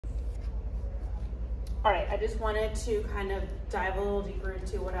All right, I just wanted to kind of dive a little deeper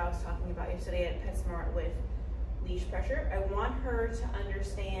into what I was talking about yesterday at PetSmart with leash pressure. I want her to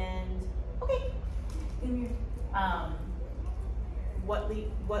understand, okay, what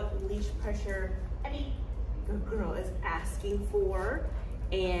leash pressure any good girl is asking for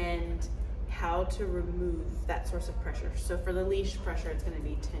and how to remove that source of pressure. So for the leash pressure, it's going to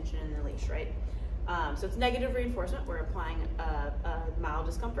be tension in the leash, right? So it's negative reinforcement. We're applying a mild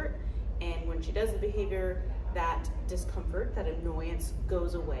discomfort. And when she does the behavior, that discomfort, that annoyance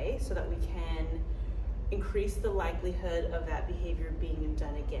goes away so that we can increase the likelihood of that behavior being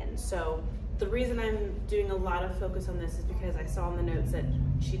done again. So the reason I'm doing a lot of focus on this is because I saw in the notes that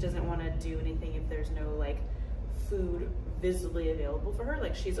she doesn't want to do anything if there's no like food visibly available for her.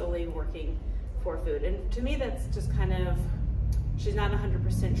 Like she's only working for food. And to me, that's just kind of, she's not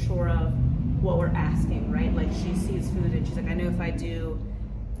 100% sure of what we're asking, right? Like she sees food and she's like, I know if I do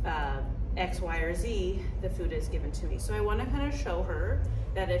X, Y, or Z, the food is given to me. So I want to kind of show her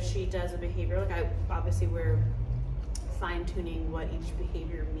that if she does a behavior, like obviously we're fine tuning what each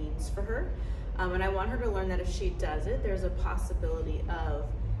behavior means for her. And I want her to learn that if she does it, there's a possibility of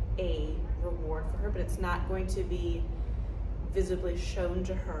a reward for her, but it's not going to be visibly shown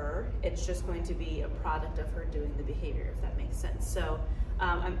to her. It's just going to be a product of her doing the behavior, if that makes sense. So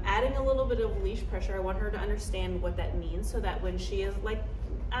I'm adding a little bit of leash pressure. I want her to understand what that means so that when she is like,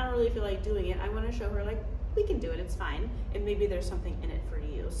 I don't really feel like doing it, I want to show her like, we can do it, it's fine. And maybe there's something in it for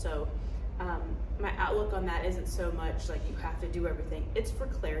you. So my outlook on that isn't so much like you have to do everything. It's for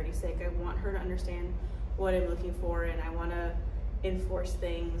clarity's sake. I want her to understand what I'm looking for, and I want to enforce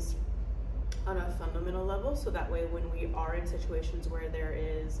things on a fundamental level so that way when we are in situations where there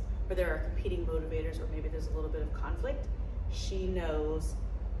are competing motivators or maybe there's a little bit of conflict, she knows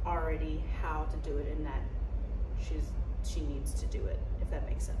already how to do it and that she needs to do it, if that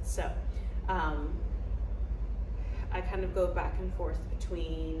makes sense. So I kind of go back and forth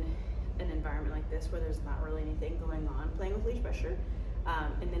between an environment like this where there's not really anything going on, playing with leash pressure,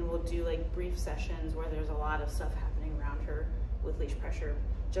 and then we'll do like brief sessions where there's a lot of stuff happening around her with leash pressure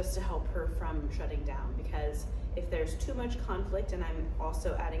just to help her from shutting down, because if there's too much conflict and I'm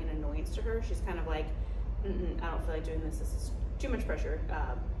also adding an annoyance to her, she's kind of like, I don't feel like doing this, this is too much pressure,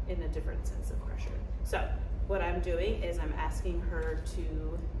 in a different sense of pressure. So what I'm doing is I'm asking her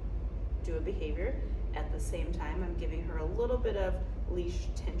to do a behavior. At the same time, I'm giving her a little bit of leash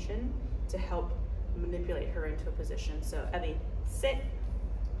tension to help manipulate her into a position. So Evie, sit,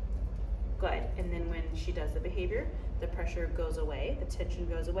 good. And then when she does the behavior, the pressure goes away, the tension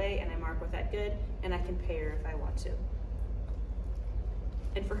goes away, and I mark with that good, and I can pay her if I want to.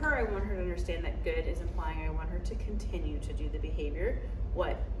 And for her, I want her to understand that good is implying I want her to continue to do the behavior.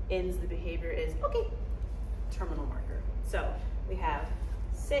 What ends the behavior is, okay, terminal marker. So we have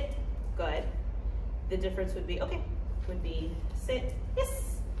sit, good. The difference would be, okay, would be sit,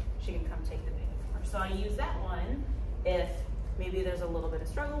 yes, she can come take the behavior. So I use that one if maybe there's a little bit of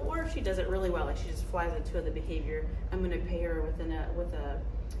struggle, or if she does it really well, like she just flies into the behavior, I'm gonna pay her with a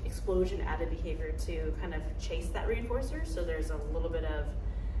explosion added behavior to kind of chase that reinforcer. So there's a little bit of,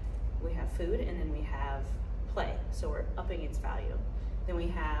 we have food and then we have play. So we're upping its value. Then we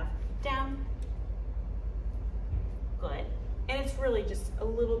have down, good. And it's really just a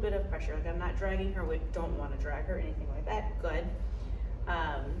little bit of pressure. Like I'm not dragging her, we don't want to drag her, anything like that, good.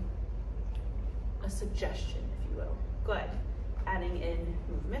 A suggestion, if you will, good. Adding in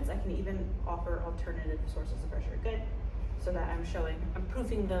movements, I can even offer alternative sources of pressure, good. So that I'm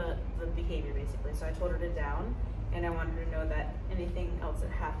proofing the behavior basically. So I told her to down, and I want her to know that anything else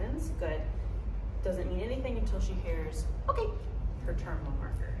that happens, good, doesn't mean anything until she hears, okay, her terminal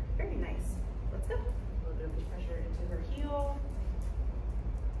marker. Very nice. Let's go. A little bit of pressure into her heel.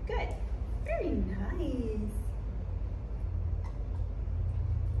 Good. Very nice.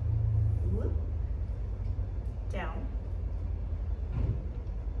 Whoop. Down.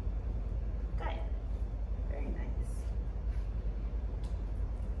 Good. Very nice.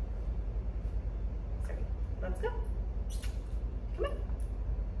 Sorry. Let's go. Come on.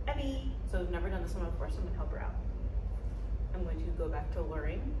 Evie. So we've never done this one before, so I'm going to help her out. I'm going to go back to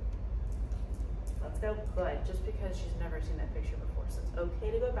luring. Let's go. Good. Just because she's never seen that picture before. So it's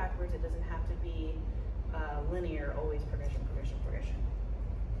okay to go backwards. It doesn't have to be linear, always progression, progression, progression.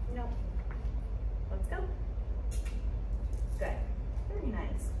 No. Let's go. Good. Very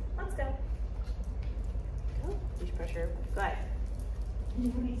nice. Let's go. Go. Leash pressure. Good. You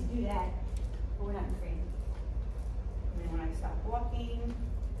don't need to do that. But we're not afraid. And then when I stop walking.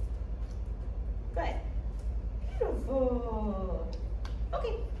 Good. Beautiful.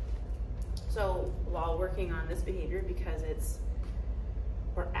 Okay. So while working on this behavior, because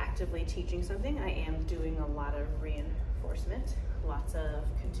we're active actively teaching something, I am doing a lot of reinforcement, lots of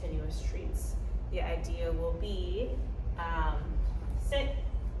continuous treats. The idea will be sit,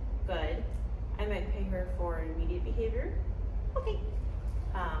 good. I might pay her for immediate behavior. Okay.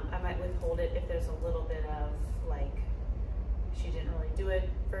 I might withhold it if there's a little bit of like, she didn't really do it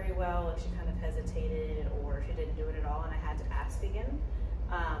very well, and she kind of hesitated, or she didn't do it at all and I had to ask again.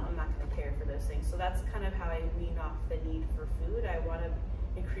 I'm not going to pay her for those things. So that's kind of how I wean off the need for food. I want to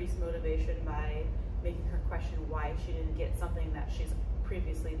increase motivation by making her question why she didn't get something that she's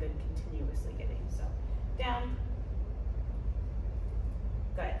previously been continuously getting. So down.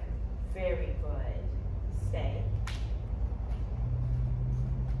 Good. Very good. Stay.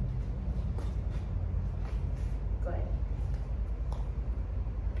 Good.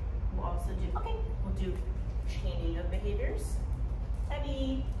 We'll also we'll do chaining of behaviors.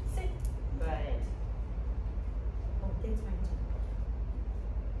 Evie, sit. Good. Oh, thanks, Martin.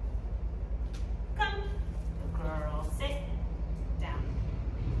 Come. Good girl, sit. Down.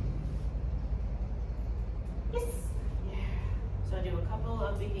 Yes. Yeah. So I do a couple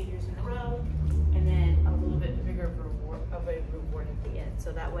of behaviors in a row, and then a little bit bigger of a reward at the end.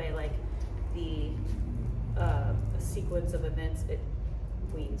 So that way, like the a sequence of events, it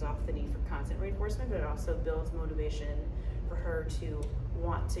weans off the need for constant reinforcement, but it also builds motivation for her to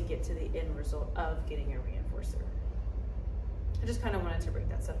want to get to the end result of getting a reinforcer. I just kind of wanted to break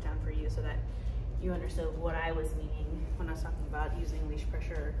that stuff down for you so that you understood what I was meaning when I was talking about using leash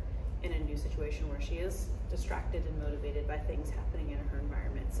pressure in a new situation where she is distracted and motivated by things happening in her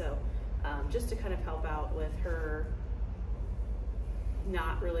environment. So just to kind of help out with her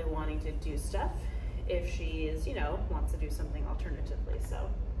not really wanting to do stuff if she is, wants to do something alternatively. So,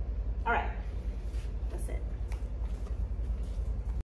 all right.